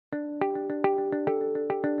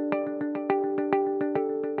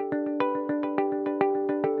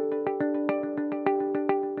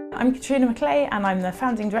I'm Catriona Maclay and I'm the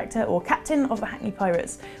founding director or captain of the Hackney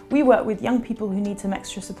Pirates. We work with young people who need some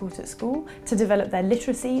extra support at school to develop their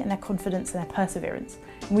literacy and their confidence and their perseverance.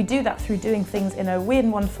 And we do that through doing things in a weird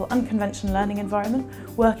and wonderful unconventional learning environment,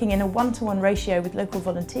 working in a one-to-one ratio with local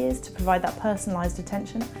volunteers to provide that personalised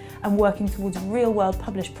attention, and working towards real-world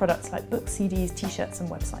published products like books, CDs, t-shirts and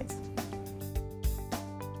websites.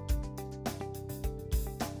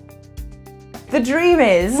 The dream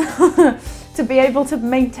is to be able to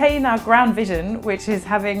maintain our ground vision, which is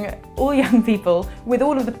having all young people, with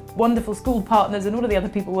all of the wonderful school partners and all of the other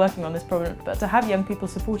people working on this problem, but to have young people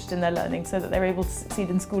supported in their learning so that they're able to succeed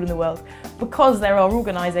in school in the world, because there are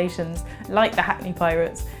organisations like the Hackney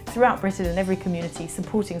Pirates throughout Britain and every community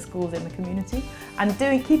supporting schools in the community and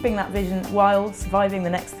keeping that vision while surviving the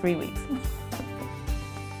next 3 weeks.